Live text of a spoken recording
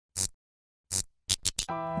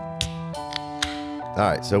All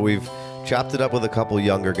right, so we've chopped it up with a couple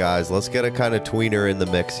younger guys. Let's get a kind of tweener in the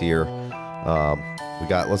mix here.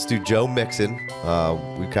 Let's do Joe Mixon.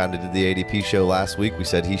 We kind of did the ADP show last week. We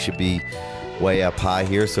said he should be way up high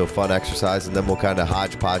here, so fun exercise, and then we'll kind of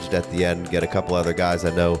hodgepodge it at the end, get a couple other guys.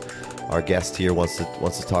 I know our guest here wants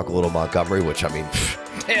to talk a little Montgomery, which, I mean,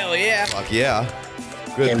 hell yeah. Fuck yeah.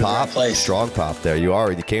 Good pop, strong pop there.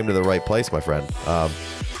 You came to the right place, my friend.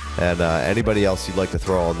 And anybody else you'd like to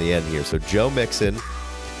throw on the end here. So Joe Mixon,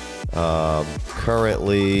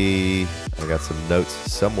 currently, I got some notes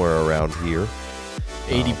somewhere around here.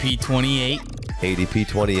 ADP 28. ADP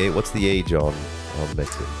 28. What's the age on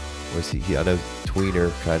Mixon? Where's he? I know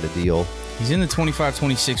tweener kind of deal. He's in the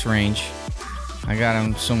 25-26 range. I got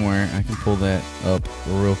him somewhere. I can pull that up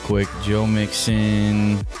real quick. Joe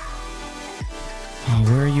Mixon. Oh,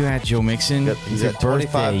 where are you at, Joe Mixon? He's at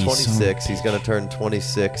 25, 26. He's going to turn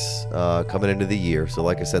 26 coming into the year. So,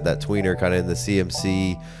 like I said, that tweener kind of in the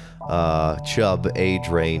CMC Chubb age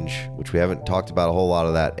range, which we haven't talked about a whole lot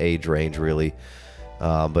of that age range, really.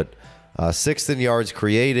 But sixth in yards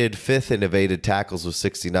created, fifth in evaded tackles with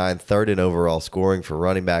 69, third in overall scoring for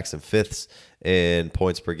running backs, and fifth in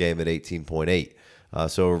points per game at 18.8.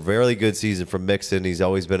 So a very good season from Mixon. He's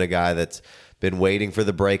always been a guy that's been waiting for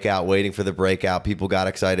the breakout. People got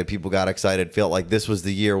excited. Felt like this was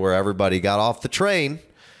the year where everybody got off the train.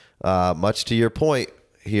 Much to your point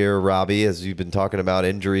here, Robbie, as you've been talking about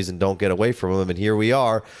injuries and don't get away from them. And here we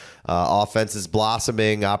are. Offense is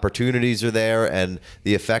blossoming. Opportunities are there. And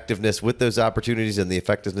the effectiveness with those opportunities and the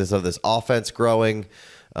effectiveness of this offense growing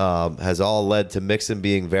has all led to Mixon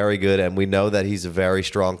being very good. And we know that he's a very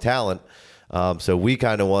strong talent. So we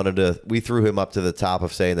kind of we threw him up to the top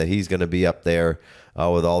of saying that he's going to be up there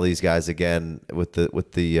with all these guys again, with the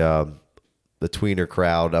tweener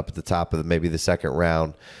crowd up at the top of maybe the second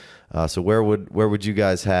round. So where would you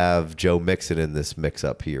guys have Joe Mixon in this mix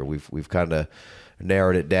up here? We've kind of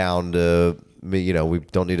narrowed it down to, we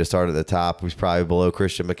don't need to start at the top. He's probably below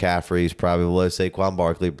Christian McCaffrey. He's probably below Saquon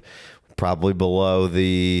Barkley, probably below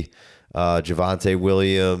the Javonte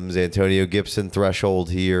Williams, Antonio Gibson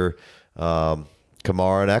threshold here.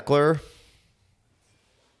 Kamara and Eckler.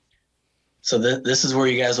 So this is where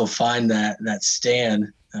you guys will find that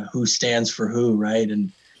stand, who stands for who, right?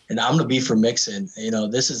 And I'm gonna be for Mixon.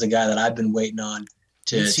 This is a guy that I've been waiting on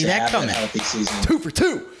to have a healthy season. 2 for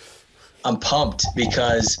 2. I'm pumped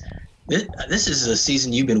because this is a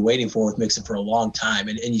season you've been waiting for with Mixon for a long time,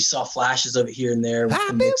 and you saw flashes of it here and there.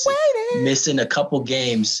 I've been waiting. Missing a couple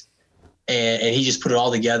games, and he just put it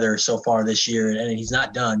all together so far this year, and he's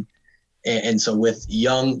not done. And so with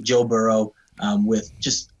young Joe Burrow, with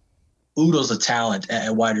just oodles of talent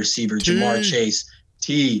at wide receiver, Jamar Chase,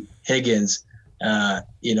 T. Higgins,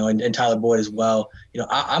 and Tyler Boyd as well.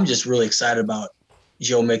 I'm just really excited about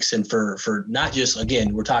Joe Mixon for not just,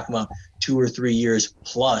 again, we're talking about 2 or 3 years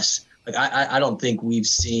plus. Like I don't think we've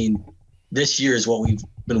seen this year is what we've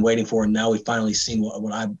been waiting for, and now we've finally seen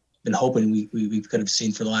what I've been hoping we could have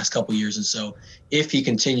seen for the last couple of years. And so if he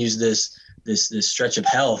continues this stretch of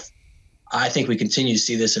health, I think we continue to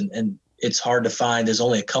see this, and it's hard to find. There's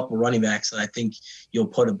only a couple running backs that I think you'll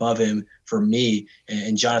put above him for me.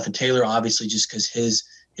 And Jonathan Taylor, obviously, just because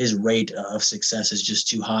his rate of success is just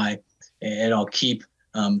too high. And I'll keep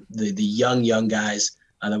the young guys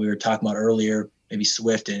that we were talking about earlier, maybe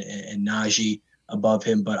Swift and Najee above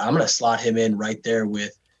him. But I'm going to slot him in right there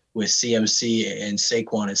with CMC and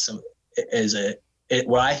Saquon as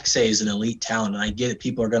what I say is an elite talent. And I get it.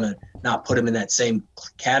 People are going to not put him in that same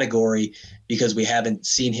category because we haven't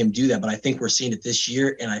seen him do that. But I think we're seeing it this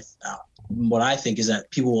year. And what I think is that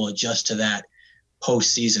people will adjust to that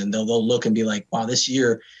postseason. They'll look and be like, wow, this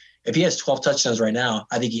year, if he has 12 touchdowns right now,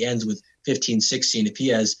 I think he ends with 15, 16. If he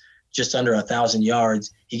has just under 1,000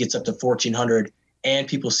 yards, he gets up to 1,400. And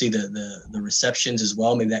people see the receptions as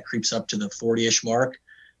well. Maybe that creeps up to the 40-ish mark.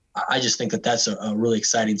 I just think that's a really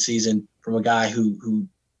exciting season from a guy who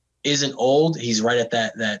isn't old. He's right at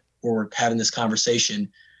that where we're having this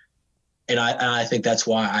conversation. And I think that's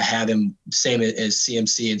why I have him same as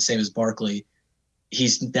CMC and same as Barkley.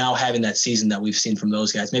 He's now having that season that we've seen from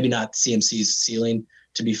those guys. Maybe not CMC's ceiling,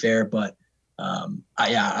 to be fair, but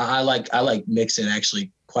I like Mixon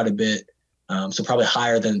actually quite a bit. So probably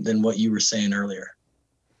higher than what you were saying earlier.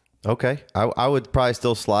 Okay. I would probably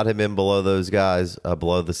still slot him in below those guys,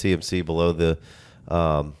 below the CMC, below the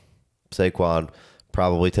Saquon.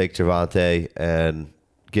 Probably take Javonte and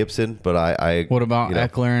Gibson, but I what about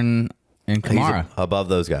Eckler and Kamara? Above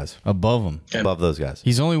those guys. Above them. Okay. Above those guys.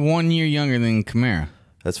 He's only 1 year younger than Kamara.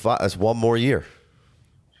 That's 1 more year.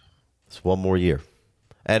 It's 1 more year.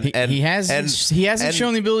 And he hasn't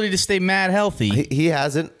shown the ability to stay mad healthy. He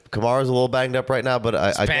hasn't. Kamara's a little banged up right now, but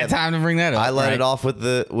bad time to bring that up. I led it off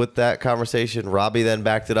with that conversation. Robbie then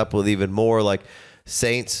backed it up with even more. Like,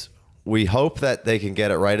 Saints, we hope that they can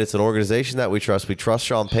get it right. It's an organization that we trust. We trust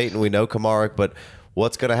Sean Payton. We know Kamara, but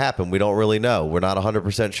what's going to happen? We don't really know. We're not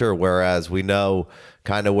 100% sure. Whereas we know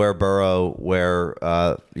kind of where Burrow, where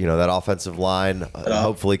that offensive line,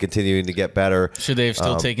 hopefully continuing to get better. Should they have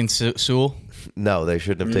still taken Sewell? No, they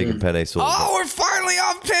shouldn't have taken Penei Sewell. Oh, we're finally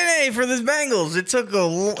off Penei for the Bengals. It took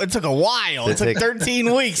a while. It took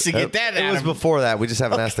 13 weeks to get that out. It was before that. We just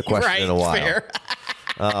haven't asked the question in a while. Fair.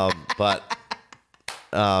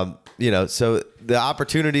 So the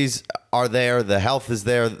opportunities are there. The health is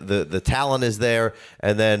there. The talent is there.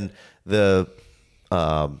 And then the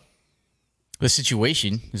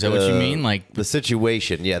situation, is that what you mean? Like the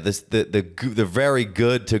situation, yeah. The very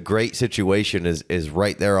good to great situation is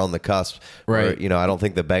right there on the cusp. Right. Where, I don't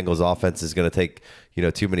think the Bengals offense is going to take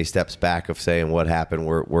too many steps back of saying what happened.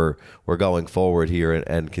 We're going forward here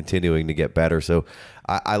and continuing to get better. So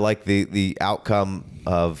I like the outcome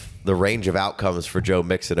of the range of outcomes for Joe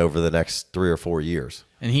Mixon over the next 3 or 4 years.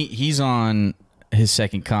 And he's on his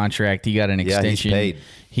second contract. He got an extension. Yeah, he's paid.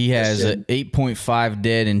 He has 8.5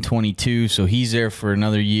 dead in 22, so he's there for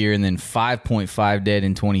another year, and then 5.5 dead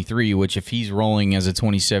in 23, which if he's rolling as a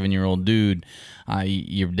 27-year-old dude,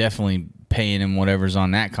 you're definitely paying him whatever's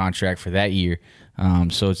on that contract for that year.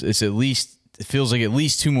 So it's at least, it feels like at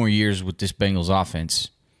least 2 more years with this Bengals offense.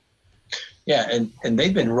 Yeah, and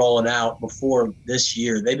they've been rolling out before this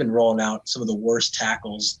year. They've been rolling out some of the worst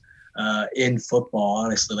tackles in football,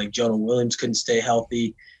 honestly. Like Jonah Williams couldn't stay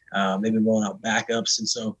healthy. They've been rolling out backups. And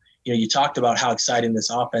so, you talked about how exciting this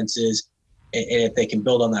offense is, and if they can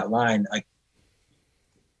build on that line, like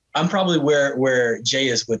I'm probably where Jay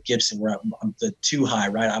is with Gibson, where I'm too high,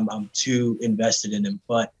 right? I'm too invested in him.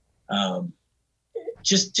 But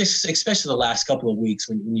just especially the last couple of weeks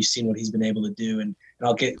when you've seen what he's been able to do, and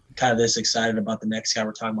I'll get kind of this excited about the next guy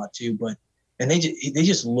we're talking about too. But they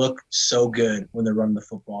just look so good when they're running the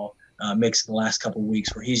football. Mixon the last couple of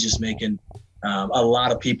weeks, where he's just making a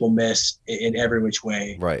lot of people miss in every which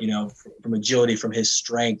way. Right. From agility, from his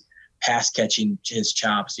strength, pass catching, his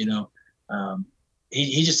chops.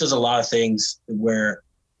 He just does a lot of things where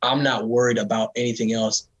I'm not worried about anything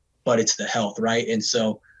else, but it's the health, right? And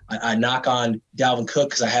so I knock on Dalvin Cook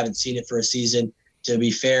because I haven't seen it for a season. To be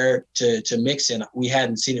fair to Mixon, we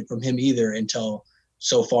hadn't seen it from him either until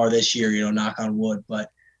so far this year. Knock on wood, but.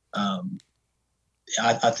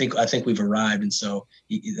 I think we've arrived, and so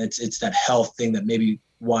it's that health thing that maybe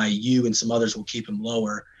why you and some others will keep him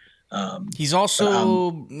lower. He's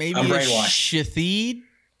also maybe a Shathid.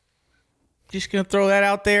 Just gonna throw that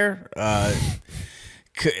out there. I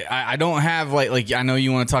don't have like I know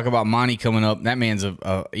you want to talk about Monty coming up. That man's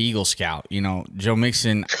a Eagle Scout. Joe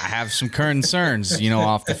Mixon. I have some concerns.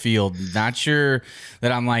 Off the field. Not sure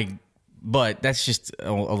that I'm like, but that's just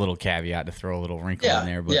a little caveat to throw a little wrinkle in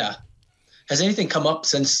there. But yeah. Has anything come up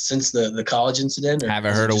since the college incident?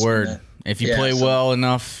 Haven't heard a word. If you play well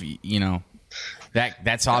enough,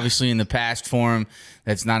 that's obviously in the past for him.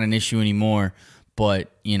 That's not an issue anymore.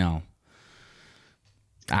 But I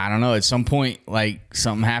don't know. At some point, like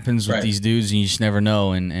something happens with these dudes, and you just never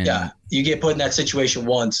know. And yeah, you get put in that situation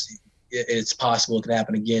once, it's possible it can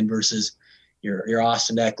happen again. Versus your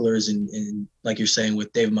Austin Ecklers and like you're saying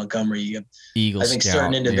with David Montgomery, you have, Eagle I think Scout,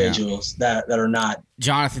 certain individuals that are not.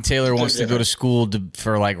 Jonathan Taylor wants to go to school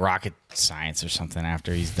for like rocket science or something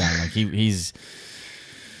after he's done. Like he's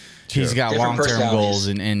got long-term goals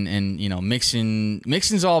and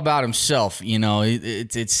Mixon's all about himself.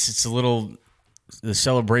 It's a little the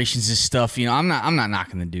celebrations and stuff. I'm not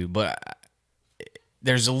knocking the dude, but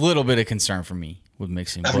there's a little bit of concern for me with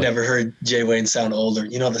Mixon. I've never heard Jay Wayne sound older.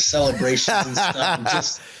 The celebrations and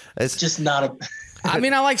stuff. It's just not a. I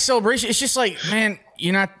mean, I like celebration. It's just like, man,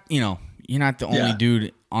 you're not the only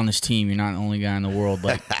dude on this team. You're not the only guy in the world.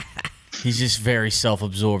 Like, he's just very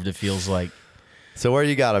self-absorbed. It feels like. So where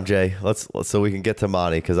you got him, Jay? Let's so we can get to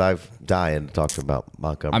Monty because I'm dying to talk about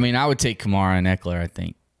Montgomery. I mean, I would take Kamara and Eckler. I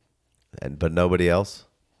think. But nobody else.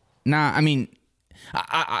 Nah, I mean,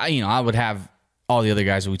 I would have all the other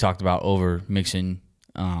guys that we talked about over Mixon,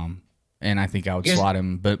 and I think I would slot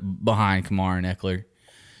him, but behind Kamara and Eckler,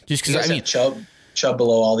 just because Chubb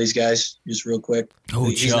below all these guys, just real quick. Oh,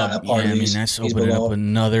 he's Chubb! Not a part of these. That's opening up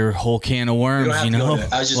another whole can of worms. I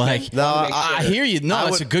was just I hear you. No,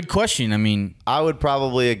 it's a good question. I mean, I would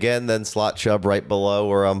probably again then slot Chubb right below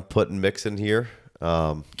where I'm putting Mixon here.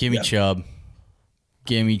 Give me Chubb.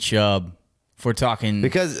 Give me Chubb. If we're talking,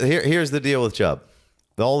 because here's the deal with Chubb.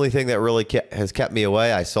 The only thing that really has kept me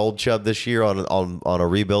away, I sold Chubb this year on a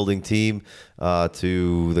rebuilding team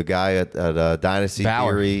to the guy at Dynasty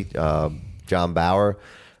Theory, John Bauer.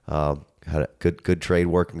 Had a good trade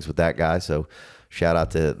workings with that guy. So shout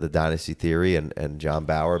out to the Dynasty Theory and John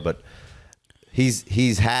Bauer. But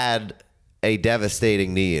he's had a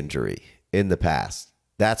devastating knee injury in the past.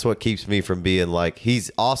 That's what keeps me from being like,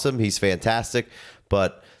 he's awesome, he's fantastic,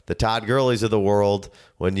 but the Todd Gurley's of the world,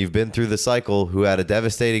 when you've been through the cycle, who had a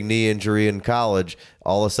devastating knee injury in college,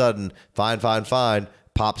 all of a sudden, fine,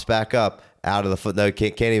 pops back up out of the foot. No,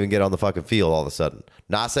 can't even get on the fucking field all of a sudden.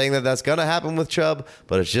 Not saying that that's going to happen with Chubb,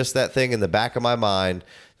 but it's just that thing in the back of my mind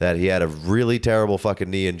that he had a really terrible fucking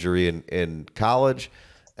knee injury in college,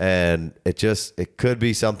 and it could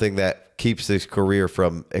be something that keeps his career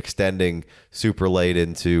from extending super late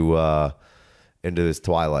into his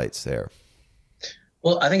twilights there.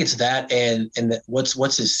 Well, I think it's that, and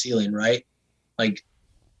what's his ceiling, right? Like,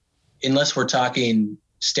 unless we're talking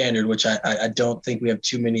standard, which I don't think we have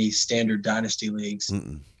too many standard dynasty leagues.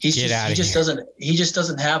 He just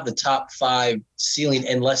doesn't have the top 5 ceiling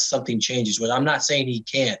unless something changes. Well, I'm not saying he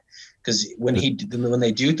can't, because when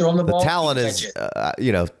they do throw him the ball, the talent is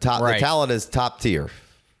top. Right. The talent is top tier.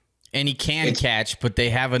 And he can catch, but they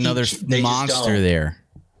have another monster there.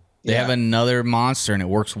 They have another monster, and it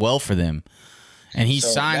works well for them. And he's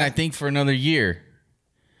signed, I think, for another year.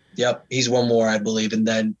 Yep, he's one more, I believe, and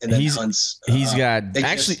then Hunt's. He's got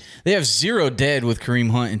they have 0 dead with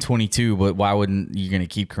Kareem Hunt in 22, but why wouldn't you going to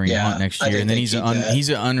keep Kareem Hunt next year? And then he's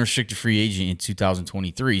an unrestricted free agent in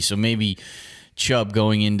 2023. So maybe Chubb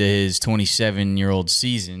going into his 27-year-old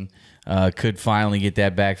season could finally get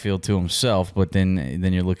that backfield to himself, but then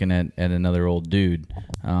you're looking at another old dude.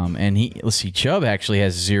 And let's see, Chubb actually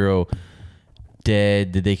has 0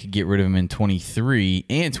 dead that they could get rid of him in 23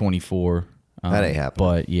 and 24. That ain't happening.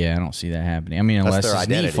 But yeah, I don't see that happening. I mean, unless his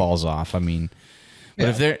knee falls off. I mean, but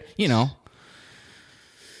if they're,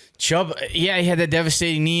 Chubb, he had that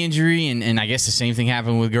devastating knee injury, and I guess the same thing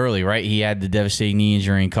happened with Gurley, right? He had the devastating knee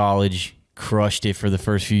injury in college, crushed it for the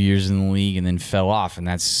first few years in the league, and then fell off, and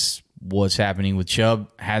that's what's happening with Chubb.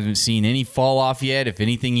 Haven't seen any fall off yet. If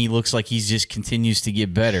anything, he looks like he's just continues to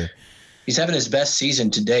get better. He's having his best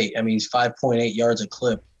season to date. I mean, he's 5.8 yards a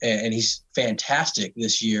clip, and he's fantastic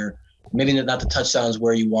this year. Maybe not the touchdowns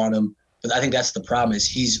where you want him, but I think that's the problem is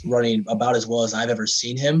he's running about as well as I've ever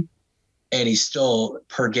seen him, and he's still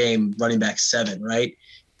per game running back 7, right?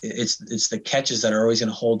 It's the catches that are always going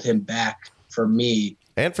to hold him back for me.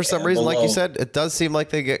 And for some reason, like you said, it does seem like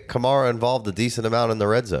they get Kamara involved a decent amount in the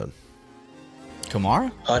red zone.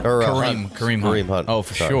 Kamara? Hunt. Or, Kareem Hunt. Oh,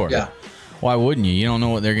 for sure. Yeah. Why wouldn't you? You don't know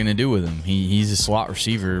what they're going to do with him. He's a slot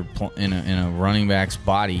receiver in a running back's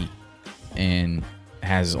body and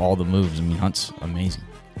has all the moves. I mean, Hunt's amazing.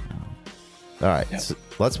 All right, so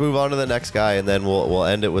let's move on to the next guy, and then we'll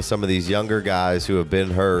end it with some of these younger guys who have been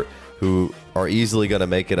hurt, who are easily going to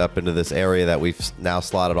make it up into this area that we've now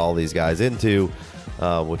slotted all these guys into,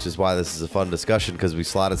 which is why this is a fun discussion, because we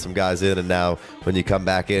slotted some guys in, and now when you come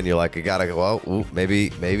back in, you're like, I gotta go. Well,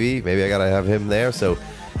 maybe I gotta have him there. So